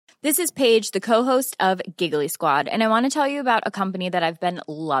This is Paige, the co-host of Giggly Squad, and I want to tell you about a company that I've been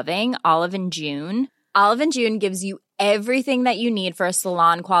loving, Olive and June. Olive and June gives you everything that you need for a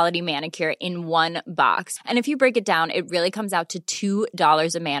salon-quality manicure in one box. And if you break it down, it really comes out to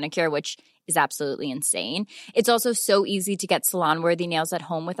 $2 a manicure, which is absolutely insane. It's also so easy to get salon-worthy nails at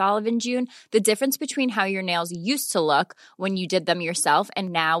home with Olive and June. The difference between how your nails used to look when you did them yourself and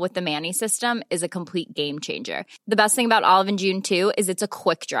now with the Mani system is a complete game changer. The best thing about Olive and June, too, is it's a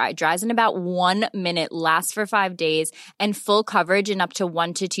quick dry. Dries in about 1 minute, lasts for 5 days, and full coverage in up to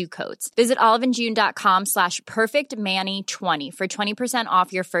 1 to 2 coats. Visit oliveandjune.com/perfectmani20 for 20%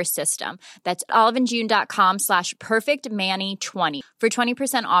 off your first system. That's oliveandjune.com/perfectmani20 for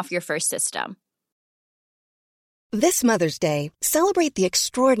 20% off your first system. This Mother's Day, celebrate the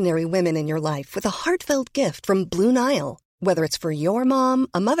extraordinary women in your life with a heartfelt gift from Blue Nile. Whether it's for your mom,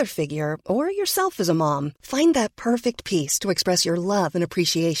 a mother figure, or yourself as a mom, find that perfect piece to express your love and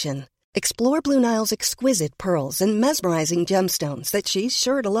appreciation. Explore Blue Nile's exquisite pearls and mesmerizing gemstones that she's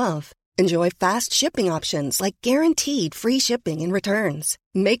sure to love. Enjoy fast shipping options like guaranteed free shipping and returns.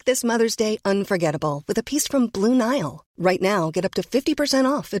 Make this Mother's Day unforgettable with a piece from Blue Nile. Right now, get up to 50%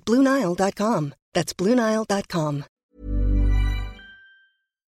 off at BlueNile.com. That's BlueNile.com.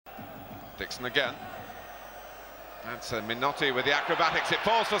 Dixon again. That's Minotti with the acrobatics. It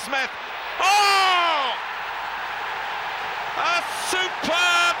falls for Smith. Oh! A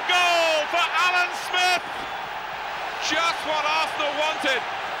superb goal for Alan Smith. Just what Arsenal wanted.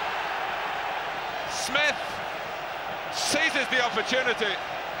 Smith seizes the opportunity.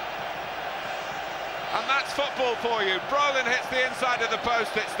 And that's football for you. Brolin hits the inside of the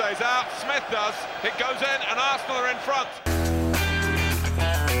post, it stays out. Smith does, it goes in, and Arsenal are in front.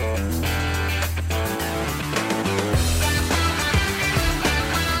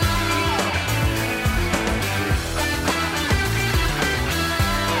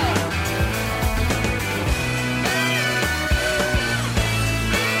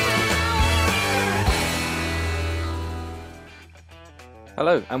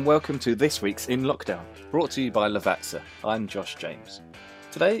 Hello and welcome to this week's In Lockdown, brought to you by Lavazza. I'm Josh James.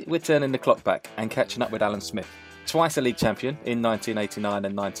 Today we're turning the clock back and catching up with Alan Smith, twice a league champion in 1989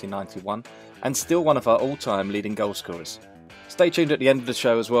 and 1991, and still one of our all-time leading goal scorers. Stay tuned at the end of the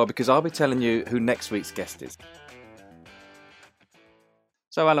show as well, because I'll be telling you who next week's guest is.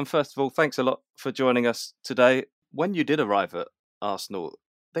 So Alan, first of all, thanks a lot for joining us today. When you did arrive at Arsenal,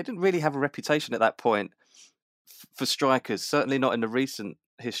 they didn't really have a reputation at that point for strikers, certainly not in the recent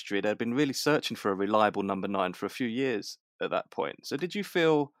history. They'd been really searching for a reliable number 9 for a few years at that point. So did you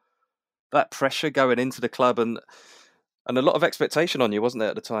feel that pressure going into the club and a lot of expectation on you, wasn't there,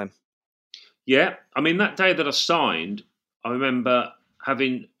 at the time? Yeah, I mean, that day that I signed, I remember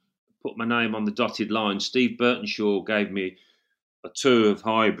having put my name on the dotted line. Steve Burtonshaw gave me a tour of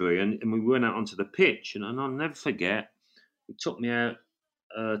Highbury and we went out onto the pitch, and I'll never forget, he took me out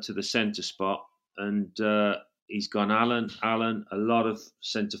to the centre spot, and he's gone, Alan, a lot of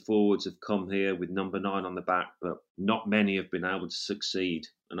centre forwards have come here with number 9 on the back, but not many have been able to succeed.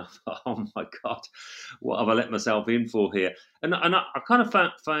 And I thought, oh my God, what have I let myself in for here? And I kind of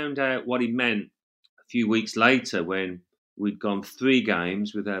found out what he meant a few weeks later when we'd gone 3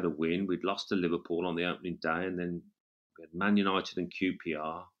 games without a win. We'd lost to Liverpool on the opening day, and then we had Man United and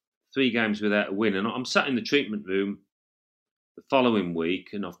QPR. 3 games without a win. And I'm sat in the treatment room the following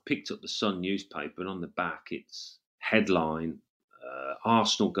week, and I've picked up the Sun newspaper, and on the back it's headline,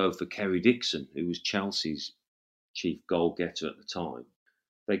 Arsenal go for Kerry Dixon, who was Chelsea's chief goal getter at the time.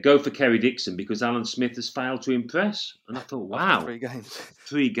 They go for Kerry Dixon because Alan Smith has failed to impress. And I thought, wow. After 3 games.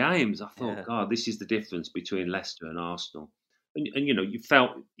 3 games. I thought, Yeah. God, this is the difference between Leicester and Arsenal. And you know, you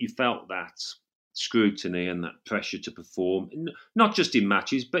felt that scrutiny and that pressure to perform, not just in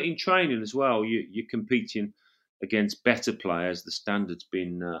matches, but in training as well. You're competing against better players. The standard's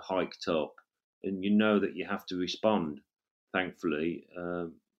been hiked up, and you know that you have to respond. Thankfully,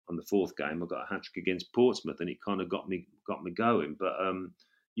 on the 4th game, I got a hat-trick against Portsmouth, and it kind of got me going. But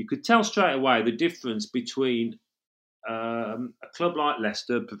you could tell straight away the difference between a club like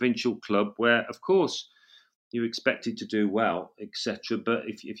Leicester, a provincial club, where, of course, you're expected to do well, etc. But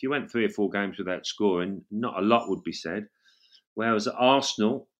if you went 3 or 4 games without scoring, not a lot would be said. Whereas at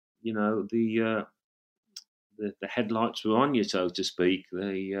Arsenal, you know, the headlights were on you, so to speak.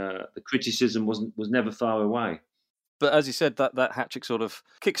 The criticism was never far away. But as you said, that hat-trick sort of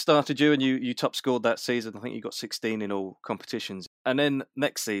kick-started you, and you top scored that season. I think you got 16 in all competitions. And then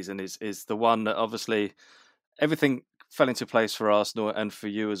next season is the one that obviously everything fell into place for Arsenal and for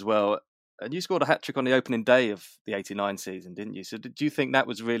you as well. And you scored a hat-trick on the opening day of the 89 season, didn't you? So do you think that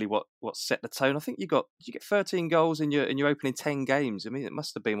was really what set the tone? I think did you get 13 goals in your opening 10 games? I mean, it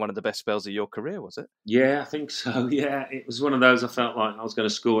must have been one of the best spells of your career, was it? Yeah, I think so. Yeah, it was one of those I felt like I was going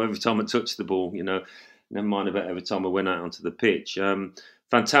to score every time I touched the ball, never mind about every time I went out onto the pitch.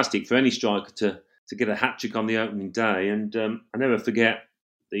 Fantastic for any striker to get a hat-trick on the opening day. And I never forget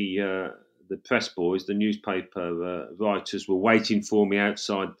the press boys, the newspaper writers were waiting for me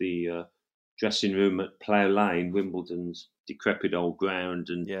outside the dressing room at Plough Lane, Wimbledon's decrepit old ground.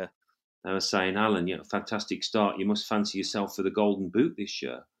 And yeah, they were saying, Alan, fantastic start. You must fancy yourself for the Golden Boot this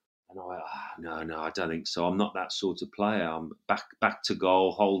year. And I went, no, I don't think so. I'm not that sort of player. I'm back to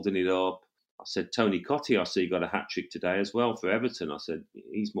goal, holding it up. I said, Tony Cottee, I see got a hat-trick today as well for Everton. I said,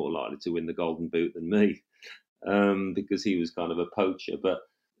 he's more likely to win the Golden Boot than me because he was kind of a poacher. But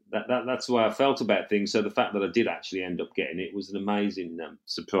that's the way I felt about things. So the fact that I did actually end up getting it was an amazing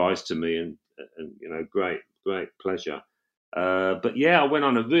surprise to me and great pleasure. But yeah, I went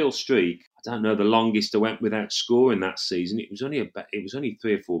on a real streak. I don't know the longest I went without scoring that season. It was only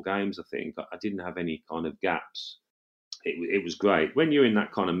 3 or 4 games, I think. I didn't have any kind of gaps. It was great. When you're in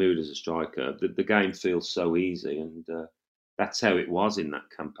that kind of mood as a striker, the game feels so easy, and that's how it was in that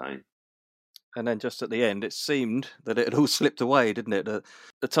campaign. And then just at the end, it seemed that it had all slipped away, didn't it?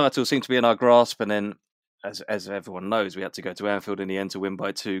 The title seemed to be in our grasp, and then, as everyone knows, we had to go to Anfield in the end to win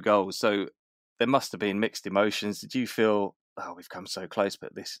by 2 goals. So there must have been mixed emotions. Did you feel, we've come so close,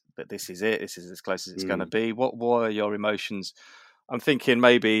 but this is it. This is as close as it's going to be? What were your emotions? I'm thinking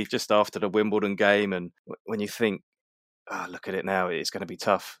maybe just after the Wimbledon game, and when you think, look at it now, it's going to be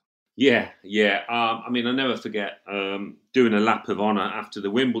tough. Yeah. I never forget doing a lap of honour after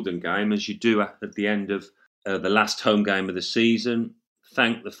the Wimbledon game, as you do at the end of the last home game of the season.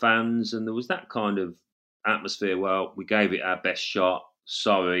 Thank the fans, and there was that kind of atmosphere. Well, we gave it our best shot.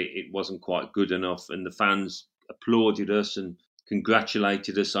 Sorry, it wasn't quite good enough, and the fans applauded us and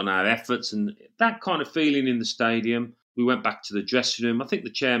congratulated us on our efforts, and that kind of feeling in the stadium. We went back to the dressing room. I think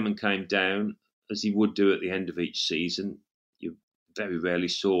the chairman came down, as he would do at the end of each season. You very rarely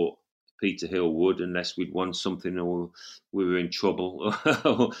saw Peter Hill would, unless we'd won something or we were in trouble at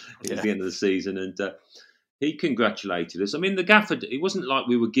the end of the season. And he congratulated us. I mean, the gaffer, it wasn't like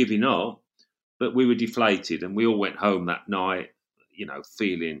we were giving up, but we were deflated, and we all went home that night,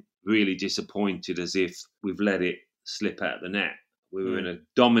 feeling really disappointed, as if we've let it slip out of the net. We were in a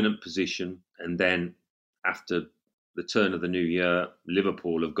dominant position, and then after the turn of the new year,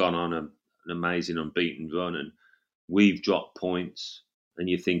 Liverpool have gone on an amazing unbeaten run, and we've dropped points, and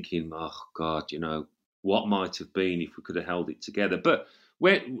you're thinking, oh God, what might have been if we could have held it together. But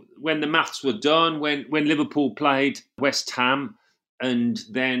when the maths were done, when Liverpool played West Ham, and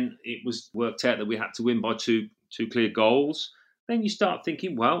then it was worked out that we had to win by two clear goals, then you start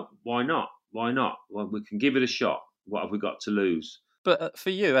thinking, well, why not? Well, we can give it a shot. What have we got to lose? But for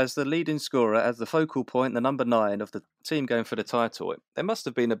you, as the leading scorer, as the focal point, the number 9 of the team going for the title, there must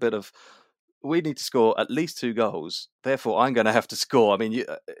have been a bit of, we need to score at least 2 goals, therefore I'm going to have to score. I mean,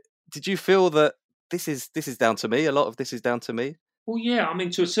 did you feel that this is down to me? A lot of this is down to me? Well, yeah, I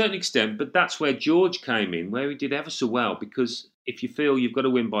mean, to a certain extent, but that's where George came in, where he did ever so well, because if you feel you've got to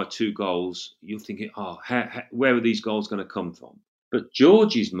win by 2 goals, you're thinking, where are these goals going to come from? But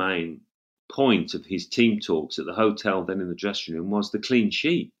George's main point of his team talks at the hotel, then in the dressing room, was the clean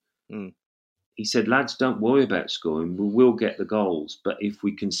sheet. He said, lads, don't worry about scoring. We will get the goals. But if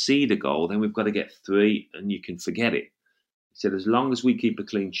we concede a goal, then we've got to get 3 and you can forget it. He said, as long as we keep a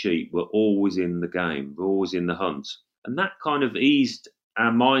clean sheet, we're always in the game. We're always in the hunt. And that kind of eased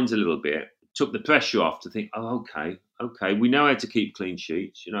our minds a little bit, took the pressure off to think, okay, we know how to keep clean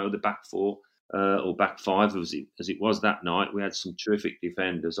sheets. The back 4 or back 5 as it was that night. We had some terrific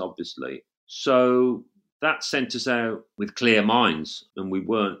defenders, obviously. So that sent us out with clear minds, and we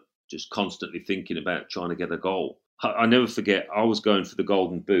weren't just constantly thinking about trying to get a goal. I never forget, I was going for the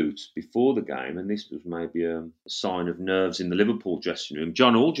Golden Boot before the game, and this was maybe a sign of nerves in the Liverpool dressing room.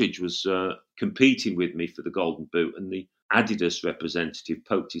 John Aldridge was competing with me for the Golden Boot, and the Adidas representative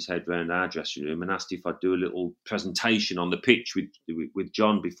poked his head round our dressing room and asked if I'd do a little presentation on the pitch with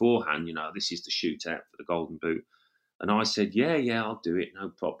John beforehand. This is the shootout for the Golden Boot. And I said, yeah, I'll do it, no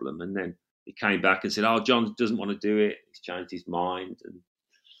problem. And then he came back and said, John doesn't want to do it. He's changed his mind. And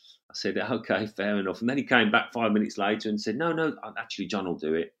I said, okay, fair enough. And then he came back 5 minutes later and said, no, actually, John will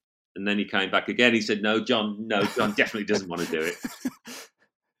do it. And then he came back again. He said, no, John definitely doesn't want to do it.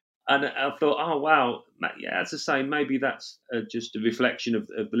 And I thought, oh, wow. Yeah, as I say, maybe that's just a reflection of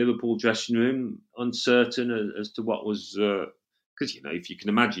the Liverpool dressing room, uncertain as to what was... Because, if you can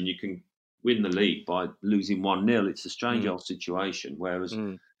imagine, you can win the league by losing 1-0. It's a strange old situation. Whereas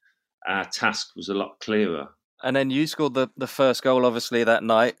our task was a lot clearer. And then you scored the first goal, obviously, that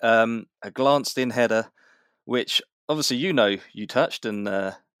night, a glanced-in header, which obviously you touched,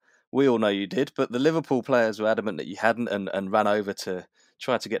 and we all know you did, but the Liverpool players were adamant that you hadn't and ran over to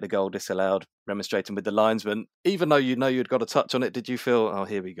try to get the goal disallowed, remonstrating with the linesman. Even though you'd got a touch on it, did you feel, oh,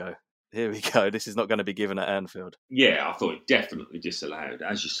 here we go, this is not going to be given at Anfield? Yeah, I thought it definitely disallowed.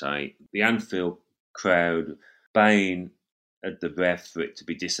 As you say, the Anfield crowd baying at the ref for it to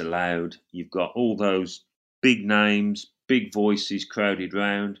be disallowed. You've got all those big names, big voices crowded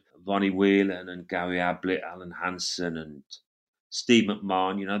round. Ronnie Whelan and Gary Ablett, Alan Hansen and Steve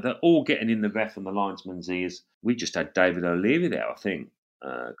McMahon, they're all getting in the ref and the linesman's ears. We just had David O'Leary there, I think,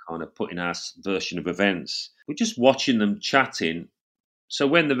 kind of putting our version of events. We're just watching them chatting. So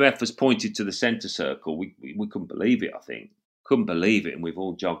when the ref was pointed to the centre circle, we couldn't believe it, I think. Couldn't believe it, and we've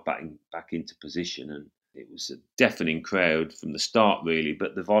all jogged back into position. And it was a deafening crowd from the start, really,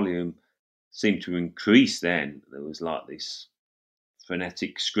 but the volume seemed to increase then. There was like this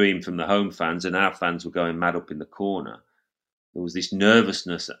frenetic scream from the home fans, and our fans were going mad up in the corner. There was this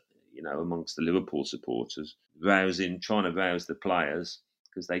nervousness, amongst the Liverpool supporters, trying to rouse the players,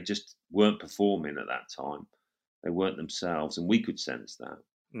 because they just weren't performing at that time. They weren't themselves, and we could sense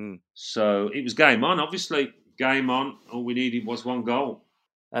that. So it was game on, obviously. Game on. All we needed was one goal.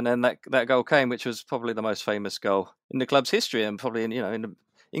 And then that goal came, which was probably the most famous goal in the club's history, and probably in the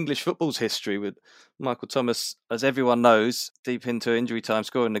English football's history, with Michael Thomas, as everyone knows, deep into injury time,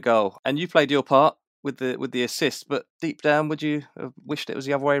 scoring the goal. And you played your part with the assist, but deep down, would you have wished it was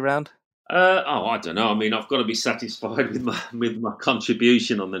the other way around? I don't know. I mean, I've got to be satisfied with my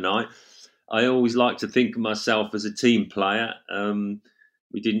contribution on the night. I always like to think of myself as a team player.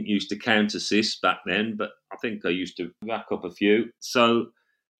 We didn't used to count assists back then, but I think I used to rack up a few. So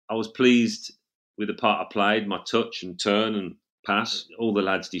I was pleased with the part I played, my touch and turn and pass. All the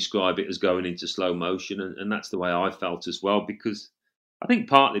lads describe it as going into slow motion, and that's the way I felt as well, because I think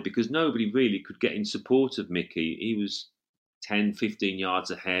partly because nobody really could get in support of Mickey. He was 10, 15 yards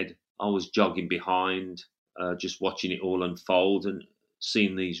ahead. I was jogging behind, just watching it all unfold and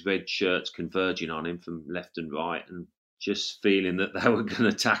seeing these red shirts converging on him from left and right, and just feeling that they were going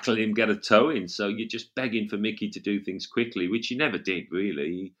to tackle him, get a toe in. So you're just begging for Mickey to do things quickly, which he never did, really.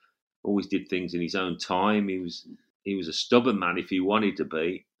 He always did things in his own time. He was a stubborn man if he wanted to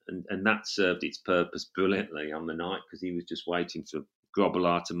be, and that served its purpose brilliantly on the night, because he was just waiting for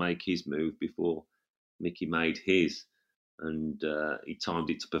Grobbelaar to make his move before Mickey made his, and he timed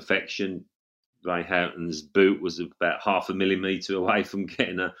it to perfection. Ray Houghton's boot was about 0.5 millimetre away from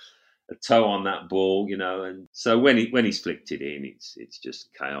getting a toe on that ball, and so when he's flicked it in, it's just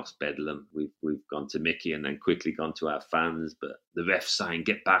chaos, bedlam. We've gone to Mickey and then quickly gone to our fans, but the ref saying,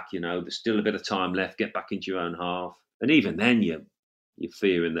 "Get back, there's still a bit of time left. Get back into your own half." And even then, you're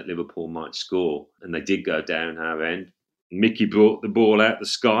fearing that Liverpool might score, and they did go down our end. Mickey brought the ball out the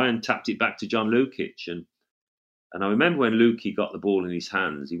sky and tapped it back to John Lukic, and I remember when Lukey got the ball in his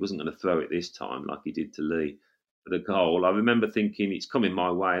hands, he wasn't going to throw it this time like he did to Lee for the goal. I remember thinking, it's coming my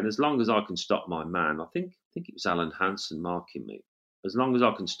way, and as long as I can stop my man, I think it was Alan Hansen marking me, as long as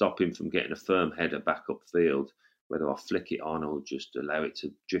I can stop him from getting a firm header back upfield, whether I flick it on or just allow it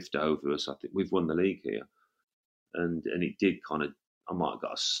to drift over us, I think we've won the league here. And it did kind of, I might have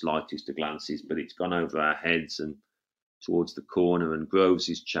got a slightest of glances, but it's gone over our heads and towards the corner, and Groves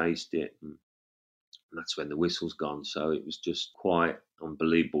has chased it, and that's when the whistle's gone. So it was just quite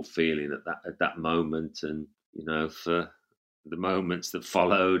unbelievable feeling at that moment, and for the moments that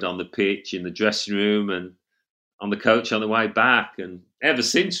followed on the pitch, in the dressing room, and on the coach on the way back, and ever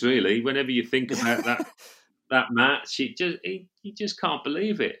since, really. Whenever you think about that match, you just can't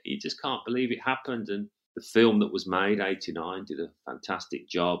believe it. You just can't believe it happened. And the film that was made, 89, did a fantastic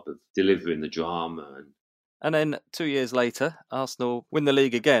job of delivering the drama. And then 2 years later, Arsenal win the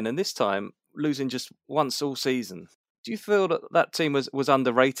league again, and this time losing just once all season. Do you feel that team was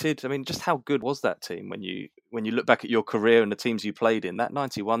underrated? I mean, just how good was that team when you look back at your career and the teams you played in? That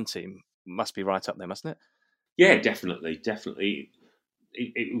 91 team must be right up there, mustn't it? Yeah, definitely.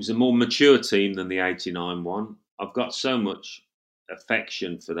 It was a more mature team than the 89 one. I've got so much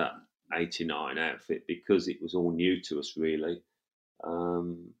affection for that 89 outfit because it was all new to us, really.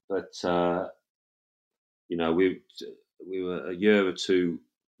 We were a year or two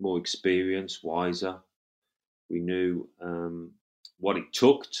more experienced, wiser. We knew what it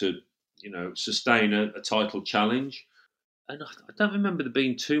took to, sustain a title challenge. And I don't remember there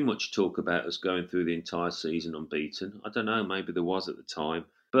being too much talk about us going through the entire season unbeaten. I don't know, maybe there was at the time.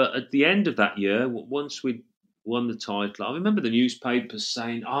 But at the end of that year, once we'd won the title, I remember the newspapers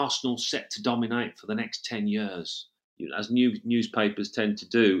saying Arsenal set to dominate for the next 10 years. as newspapers tend to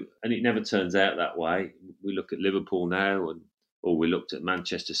do, and it never turns out that way. We look at Liverpool now, or we looked at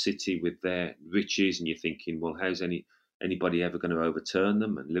Manchester City with their riches, and you're thinking, well, how's anybody ever going to overturn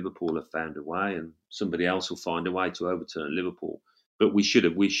them? And Liverpool have found a way, and somebody else will find a way to overturn Liverpool. But we should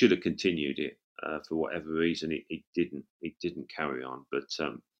have continued it. For whatever reason, it didn't carry on. But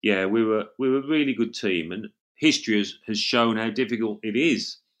we were a really good team, and history has shown how difficult it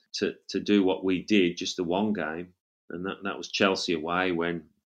is to do what we did, just the one game, and that was Chelsea away when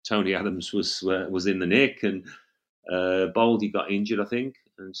Tony Adams was in the nick and Baldy got injured, I think,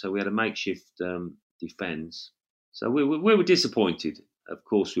 and so we had a makeshift defence. So we were disappointed, of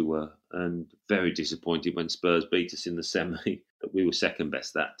course we were, and very disappointed when Spurs beat us in the semi. But we were second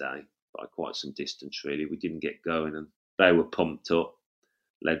best that day by quite some distance, really. We didn't get going, and they were pumped up,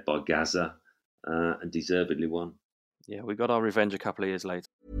 led by Gaza, and deservedly won. Yeah, we got our revenge a couple of years later.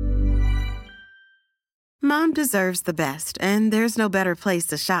 Mom deserves the best, and there's no better place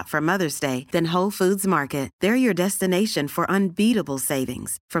to shop for Mother's Day than Whole Foods Market. They're your destination for unbeatable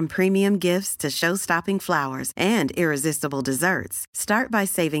savings, from premium gifts to show-stopping flowers and irresistible desserts. Start by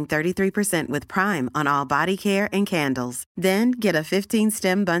saving 33% with Prime on all body care and candles. Then get a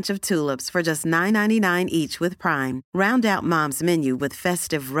 15-stem bunch of tulips for just $9.99 each with Prime. Round out Mom's menu with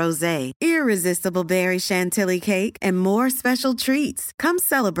festive rosé, irresistible berry chantilly cake, and more special treats. Come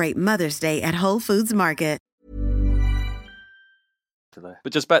celebrate Mother's Day at Whole Foods Market.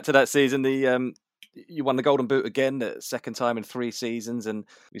 But just back to that season, you won the Golden Boot again, the second time in 3 seasons, and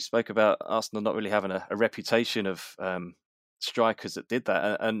we spoke about Arsenal not really having a reputation of strikers that did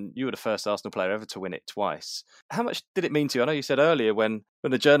that, and you were the first Arsenal player ever to win it twice. How much did it mean to you? I know you said earlier when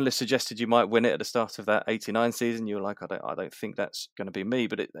the journalist suggested you might win it at the start of that 89 season, you were like, I don't think that's going to be me,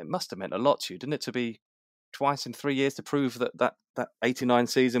 but it must have meant a lot to you, didn't it, to be twice in 3 years, to prove that 89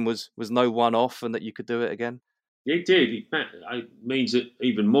 season was no one-off and that you could do it again? It did. It means it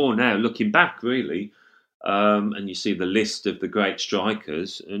even more now, looking back, really. And you see the list of the great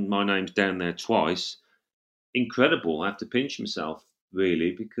strikers, and my name's down there twice. Incredible. I have to pinch myself,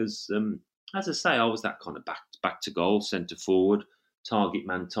 really, because, as I say, I was that kind of back to goal, centre forward, target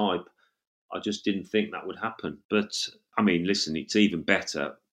man type. I just didn't think that would happen. But, I mean, listen, it's even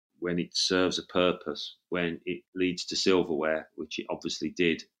better when it serves a purpose, when it leads to silverware, which it obviously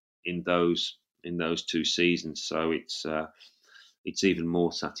did in those 2 seasons. So it's even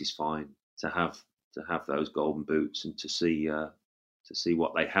more satisfying to have those golden boots and to see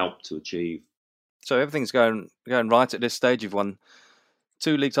what they helped to achieve. So everything's going right at this stage. You've won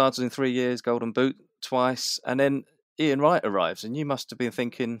 2 league titles in 3 years, golden boot twice, and then Ian Wright arrives, and you must have been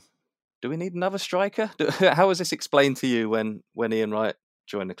thinking, do we need another striker? How was this explained to you when Ian Wright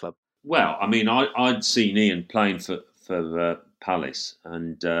joined the club? Well, I mean, I'd seen Ian playing for Palace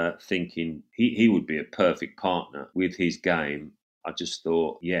and thinking he would be a perfect partner with his game. I just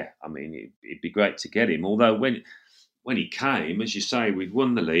thought, yeah, I mean, it'd be great to get him. Although when he came, as you say, we'd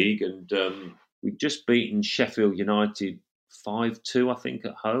won the league and we'd just beaten Sheffield United 5-2, I think,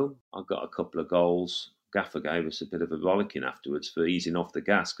 at home. I got a couple of goals. Gaffer gave us a bit of a rollicking afterwards for easing off the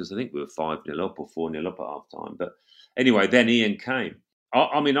gas because I think we were 5-0 up or 4-0 up at half time. But anyway, then Ian came.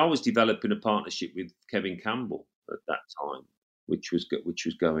 I mean, I was developing a partnership with Kevin Campbell at that time, which was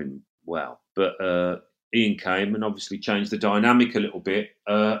going well. But Ian came and obviously changed the dynamic a little bit.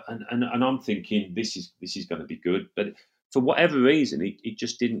 And I'm thinking this is going to be good. But for whatever reason, it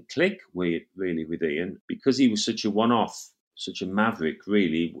just didn't click really with Ian because he was such a one-off, such a maverick.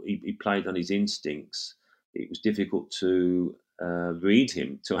 Really, he played on his instincts. It was difficult to read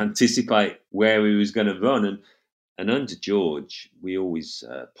him, to anticipate where he was going to run. And under George, we always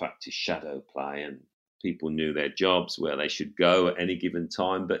practiced shadow play and people knew their jobs, where they should go at any given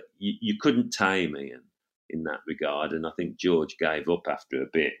time. But you couldn't tame Ian in that regard. And I think George gave up after a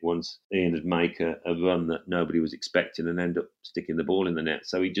bit once Ian would make a run that nobody was expecting and end up sticking the ball in the net.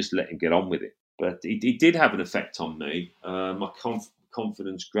 So he just let him get on with it. But it did have an effect on me. My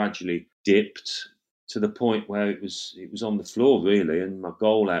confidence gradually dipped to the point where it was on the floor, really. And my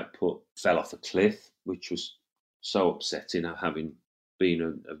goal output fell off a cliff, which was so upsetting, having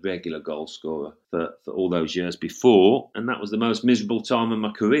been a regular goal scorer for all those years before, and that was the most miserable time in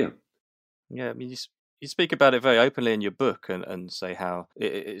my career. Yeah, I mean, you speak about it very openly in your book and say how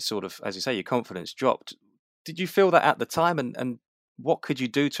it sort of, as you say, your confidence dropped. Did you feel that at the time, and what could you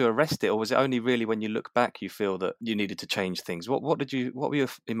do to arrest it, or was it only really when you look back you feel that you needed to change things? What were your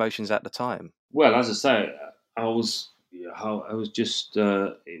emotions at the time? Well, as I say, I was just,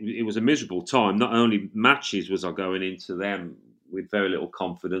 it was a miserable time. Not only matches was I going into them with very little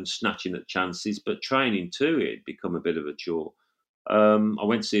confidence, snatching at chances, but training too, it had become a bit of a chore. I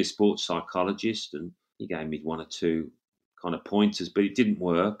went to see a sports psychologist and he gave me one or two kind of pointers, but it didn't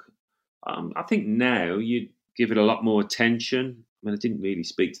work. I think now you give it a lot more attention. I mean, I didn't really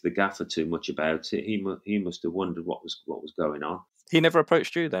speak to the gaffer too much about it. He must have wondered what was going on. He never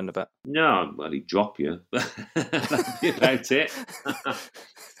approached you then about? No, well, he'd drop you. That'd be about it.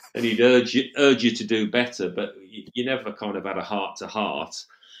 And he'd urge you to do better, but you never kind of had a heart to heart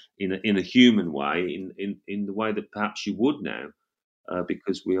in a human way, in the way that perhaps you would now,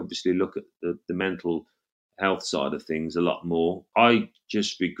 because we obviously look at the mental health side of things a lot more. I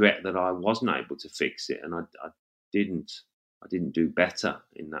just regret that I wasn't able to fix it, and I didn't do better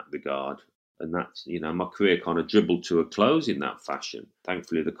in that regard. And that's, my career kind of dribbled to a close in that fashion.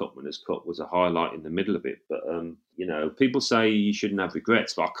 Thankfully, the Cup Winners' Cup was a highlight in the middle of it. But, people say you shouldn't have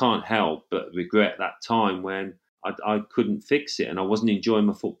regrets, but I can't help but regret that time when I couldn't fix it and I wasn't enjoying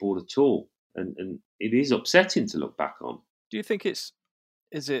my football at all. And it is upsetting to look back on. Do you think is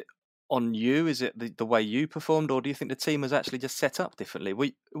it on you? Is it the way you performed, or do you think the team was actually just set up differently?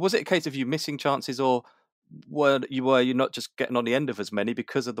 Was it a case of you missing chances, or were you not just getting on the end of as many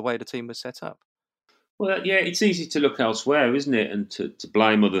because of the way the team was set up? Well, yeah, it's easy to look elsewhere, isn't it? And to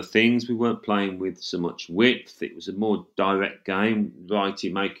blame other things. We weren't playing with so much width. It was a more direct game,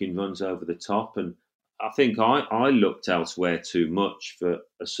 Wrighty making runs over the top. And I think I looked elsewhere too much for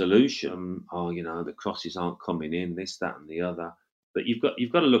a solution. The crosses aren't coming in, this, that and the other. But you've got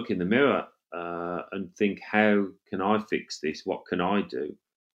to look in the mirror and think, how can I fix this? What can I do?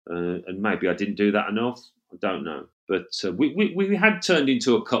 And maybe I didn't do that enough. I don't know. But we had turned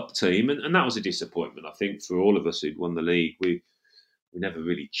into a cup team, and that was a disappointment, I think, for all of us who'd won the league. We never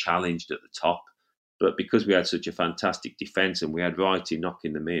really challenged at the top. But because we had such a fantastic defence and we had Wrighty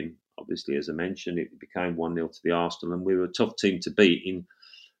knocking them in, obviously, as I mentioned, it became 1-0 to the Arsenal, and we were a tough team to beat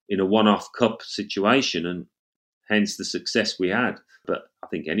in a one-off cup situation, and hence the success we had. But I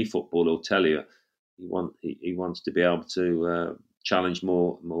think any footballer will tell you he wants to be able to challenge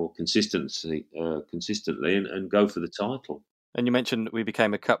more consistently and go for the title. And you mentioned we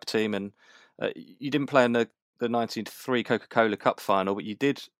became a cup team, and you didn't play in the 1993 Coca-Cola Cup final, but you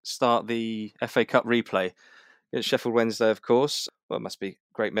did start the FA Cup replay against Sheffield Wednesday, of course. Well, it must be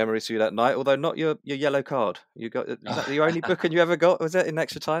great memories for you that night, although not your yellow card. You got, is that the only booking you ever got? Was that in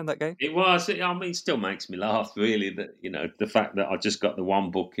extra time, that game? It was. I mean, it still makes me laugh, really, that the fact that I just got the one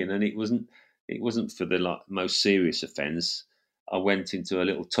booking, and it wasn't for the most serious offence. I went into a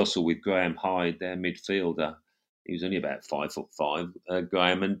little tussle with Graham Hyde, their midfielder. He was only about 5'5",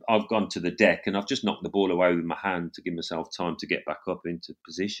 Graham, and I've gone to the deck and I've just knocked the ball away with my hand to give myself time to get back up into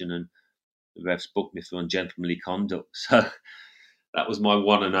position, and the refs booked me for ungentlemanly conduct. So that was my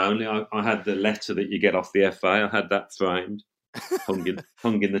one and only. I had the letter that you get off the FA. I had that framed, hung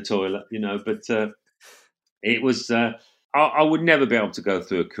in the toilet, But it was. I would never be able to go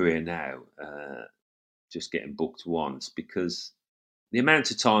through a career now just getting booked once, because the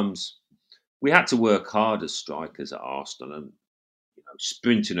amount of times we had to work hard as strikers at Arsenal, and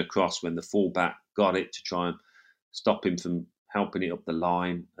sprinting across when the fullback got it to try and stop him from helping it up the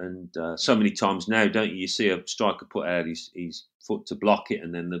line. And so many times now, don't you? You see a striker put out his foot to block it,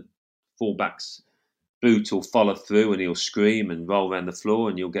 and then the fullback's boot will follow through, and he'll scream and roll around the floor,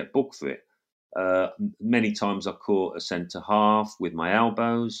 and you'll get booked for it. Many times I caught a centre half with my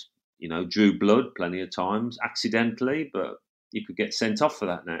elbows. Drew blood plenty of times accidentally, but you could get sent off for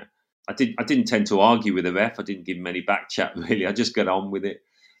that now. I didn't tend to argue with the ref. I didn't give him any back chat, really. I just got on with it.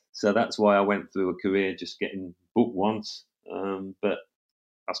 So that's why I went through a career just getting booked once. But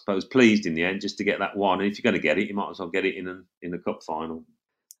I suppose pleased in the end just to get that one. And if you're going to get it, you might as well get it in the cup final.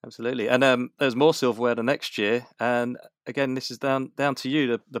 Absolutely. And there's more silverware the next year. And again, this is down to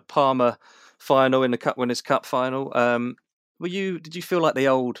you, the Parma final in the Cup Winners' Cup final. Did you feel like the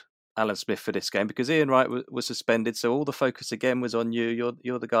old Alan Smith for this game, because Ian Wright was suspended, so all the focus again was on you.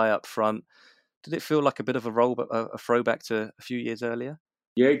 You're the guy up front. Did it feel like a bit of a throwback to a few years earlier?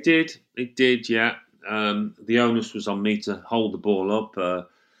 Yeah, it did. Yeah, the onus was on me to hold the ball up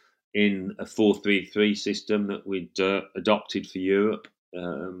in a 4-3-3 system that we'd adopted for Europe,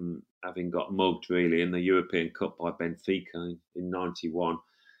 having got mugged really in the European Cup by Benfica in '91.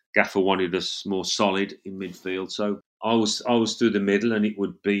 Gaffer wanted us more solid in midfield, so I was through the middle, and it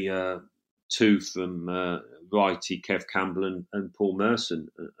would be two from Wrighty, Kev Campbell and Paul Merson.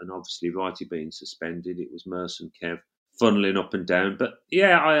 And obviously Wrighty being suspended, it was Merson, Kev funneling up and down. But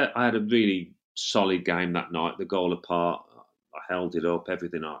yeah, I had a really solid game that night. The goal apart, I held it up.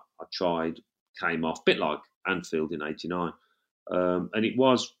 Everything I tried came off, a bit like Anfield in '89. And it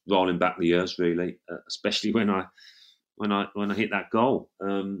was rolling back the years, really, especially when I hit that goal.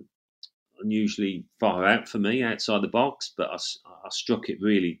 unusually far out for me, outside the box, but I struck it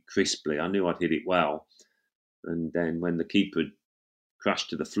really crisply. I knew I'd hit it well. And then when the keeper crashed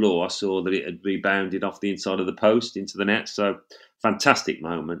to the floor, I saw that it had rebounded off the inside of the post into the net. So fantastic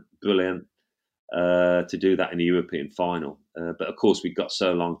moment, brilliant to do that in the European final. But of course, we got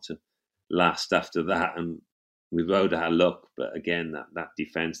so long to last after that, and we rode our luck. But again, that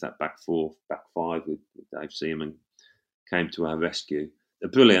defence, that back five with Dave Seaman came to our rescue. A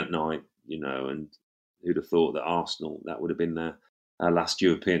brilliant night, and who'd have thought that Arsenal, that would have been our last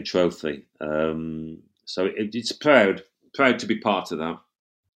European trophy. So it's proud to be part of that.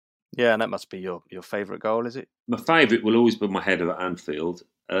 Yeah, and that must be your favourite goal, is it? My favourite will always be my header at Anfield.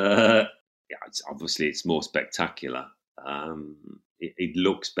 It's more spectacular. It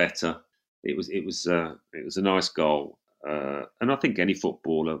looks better. It was a nice goal, and I think any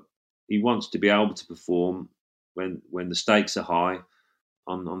footballer, he wants to be able to perform when the stakes are high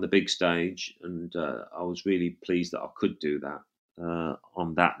on the big stage, and I was really pleased that I could do that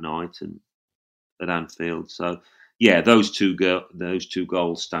on that night and at Anfield. So yeah, those two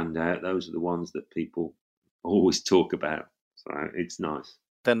goals stand out. Those are the ones that people always talk about. So it's nice.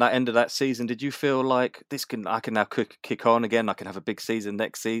 Then that end of that season, did you feel like I can now kick on again? I can have a big season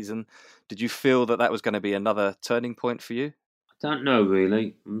next season. Did you feel that was going to be another turning point for you? I don't know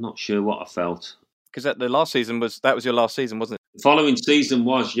really. I'm not sure what I felt. Because the last season was your last season, wasn't it? The following season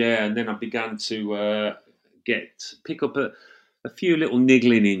was, yeah, and then I began to pick up a few little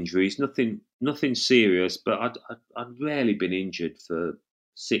niggling injuries. Nothing serious, but I'd rarely been injured for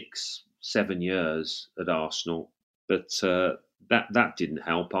 6-7 years at Arsenal. But that didn't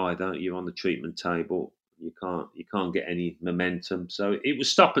help either. You're on the treatment table. You can't get any momentum. So it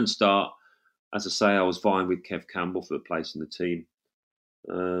was stop and start. As I say, I was vying with Kev Campbell for a place in the team.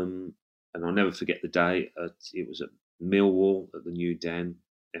 And I'll never forget the day. It was at Millwall at the New Den,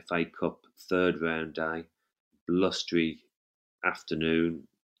 FA Cup, third round day, blustery afternoon,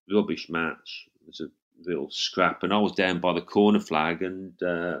 rubbish match. It was a real scrap, and I was down by the corner flag, and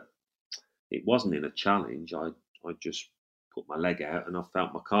it wasn't in a challenge. I just put my leg out, and I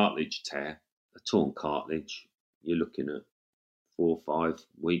felt my cartilage tear, a torn cartilage. You're looking at 4 or 5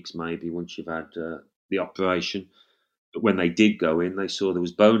 weeks maybe once you've had the operation. But when they did go in, they saw there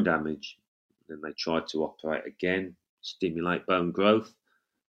was bone damage. Then they tried to operate again, stimulate bone growth.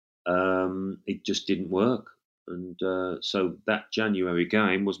 It just didn't work. And so that January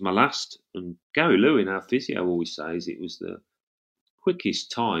game was my last. And Gary Lewin, our physio, always says it was the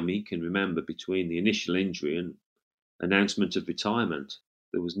quickest time he can remember between the initial injury and announcement of retirement.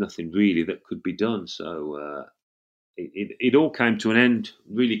 There was nothing really that could be done. So it all came to an end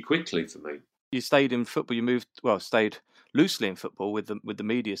really quickly for me. You stayed in football. You stayed loosely in football with the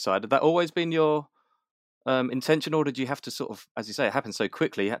media side. Had that always been your intention, or did you have to sort of, as you say, it happened so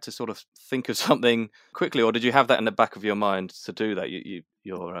quickly, you had to sort of think of something quickly, or did you have that in the back of your mind to do that,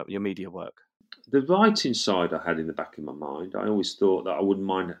 your media work? The writing side I had in the back of my mind. I always thought that I wouldn't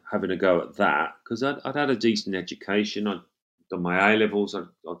mind having a go at that because I'd had a decent education. I'd done my A-levels.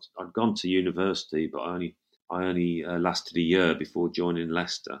 I'd gone to university, but I only lasted a year before joining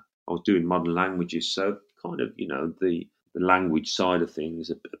Leicester. I was doing modern languages, so kind of, the language side of things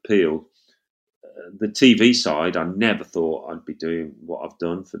appealed. The TV side, I never thought I'd be doing what I've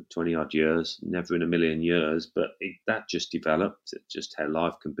done for 20 odd years, never in a million years, but that just developed. It's just how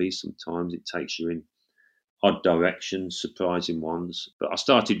life can be sometimes. It takes you in odd directions, surprising ones. But I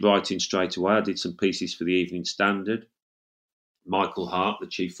started writing straight away. I did some pieces for the Evening Standard. Michael Hart, the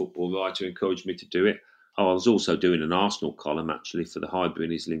chief football writer, encouraged me to do it. I was also doing an Arsenal column, actually, for the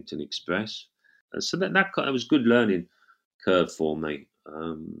Highbury Islington Express. So that was a good learning curve for me,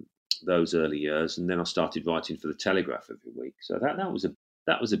 those early years. And then I started writing for the Telegraph every week. So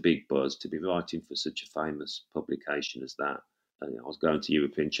that was a big buzz to be writing for such a famous publication as that. And I was going to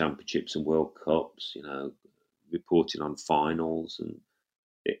European Championships and World Cups, reporting on finals. And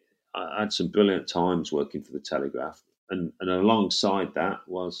I had some brilliant times working for the Telegraph. And alongside that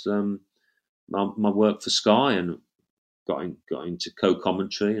was my work for Sky, and got into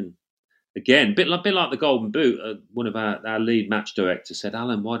co-commentary. And again, bit like the Golden Boot, one of our lead match directors said,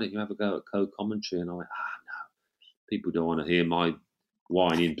 "Alan, why don't you have a go at co-commentary?" And I went, no, people don't want to hear my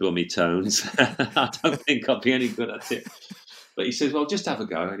whining, drummy tones. I don't think I'd be any good at it. But he says, "Well, just have a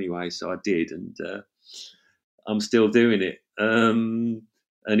go anyway." So I did, and I'm still doing it. And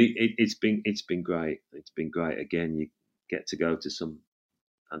it's been great. It's been great. Again, you get to go to some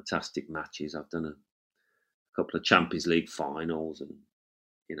fantastic matches. I've done a couple of Champions League finals, and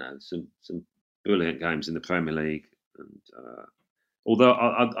some brilliant games in the Premier League. And although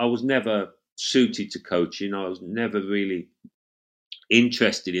I was never suited to coaching, I was never really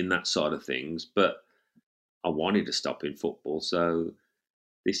interested in that side of things, but I wanted to stop in football. So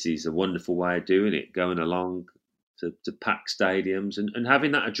this is a wonderful way of doing it, going along to pack stadiums and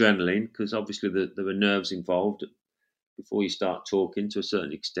having that adrenaline, because obviously there are nerves involved. Before you start talking, to a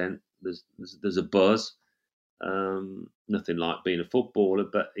certain extent, there's a buzz. Nothing like being a footballer,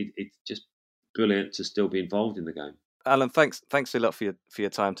 but it's just brilliant to still be involved in the game. Alan, thanks a lot for your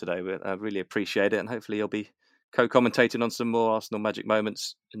time today. I really appreciate it, and hopefully you'll be co-commentating on some more Arsenal Magic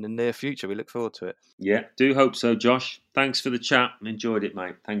moments in the near future. We look forward to it. Yeah, do hope so, Josh. Thanks for the chat. Enjoyed it,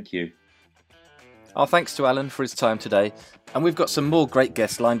 mate. Thank you. Our thanks to Alan for his time today, and we've got some more great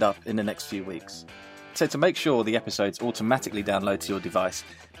guests lined up in the next few weeks. So to make sure the episodes automatically download to your device,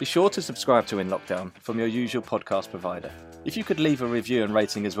 be sure to subscribe to In Lockdown from your usual podcast provider. If you could leave a review and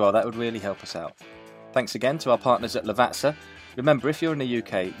rating as well, that would really help us out. Thanks again to our partners at Lavazza. Remember, if you're in the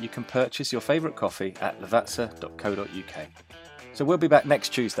UK, you can purchase your favourite coffee at lavazza.co.uk. So we'll be back next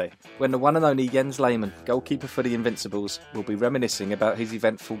Tuesday, when the one and only Jens Lehmann, goalkeeper for the Invincibles, will be reminiscing about his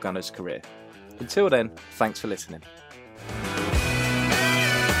eventful Gunners career. Until then, thanks for listening.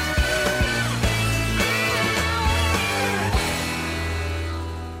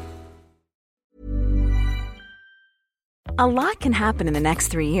 A lot can happen in the next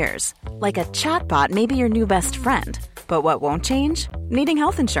 3 years. Like a chatbot may be your new best friend. But what won't change? Needing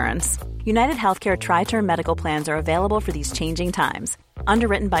health insurance. United Healthcare Tri-Term Medical Plans are available for these changing times.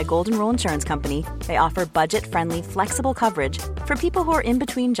 Underwritten by Golden Rule Insurance Company, they offer budget-friendly, flexible coverage for people who are in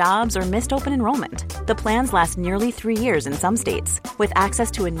between jobs or missed open enrollment. The plans last nearly 3 years in some states, with access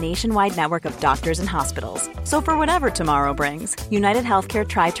to a nationwide network of doctors and hospitals. So for whatever tomorrow brings, United Healthcare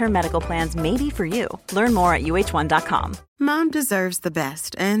Tri-Term Medical Plans may be for you. Learn more at uh1.com. Mom deserves the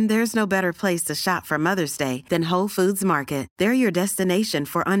best, and there's no better place to shop for Mother's Day than Whole Foods Market. They're your destination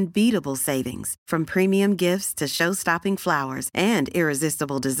for unbeatable savings, from premium gifts to show-stopping flowers and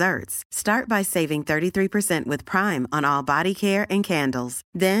irresistible desserts. Start by saving 33% with Prime on all body care and candles.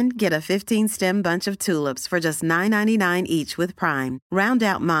 Then get a 15-stem bunch of tulips for just $9.99 each with Prime. Round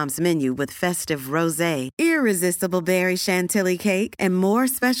out Mom's menu with festive rosé, irresistible berry chantilly cake, and more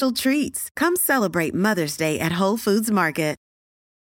special treats. Come celebrate Mother's Day at Whole Foods Market.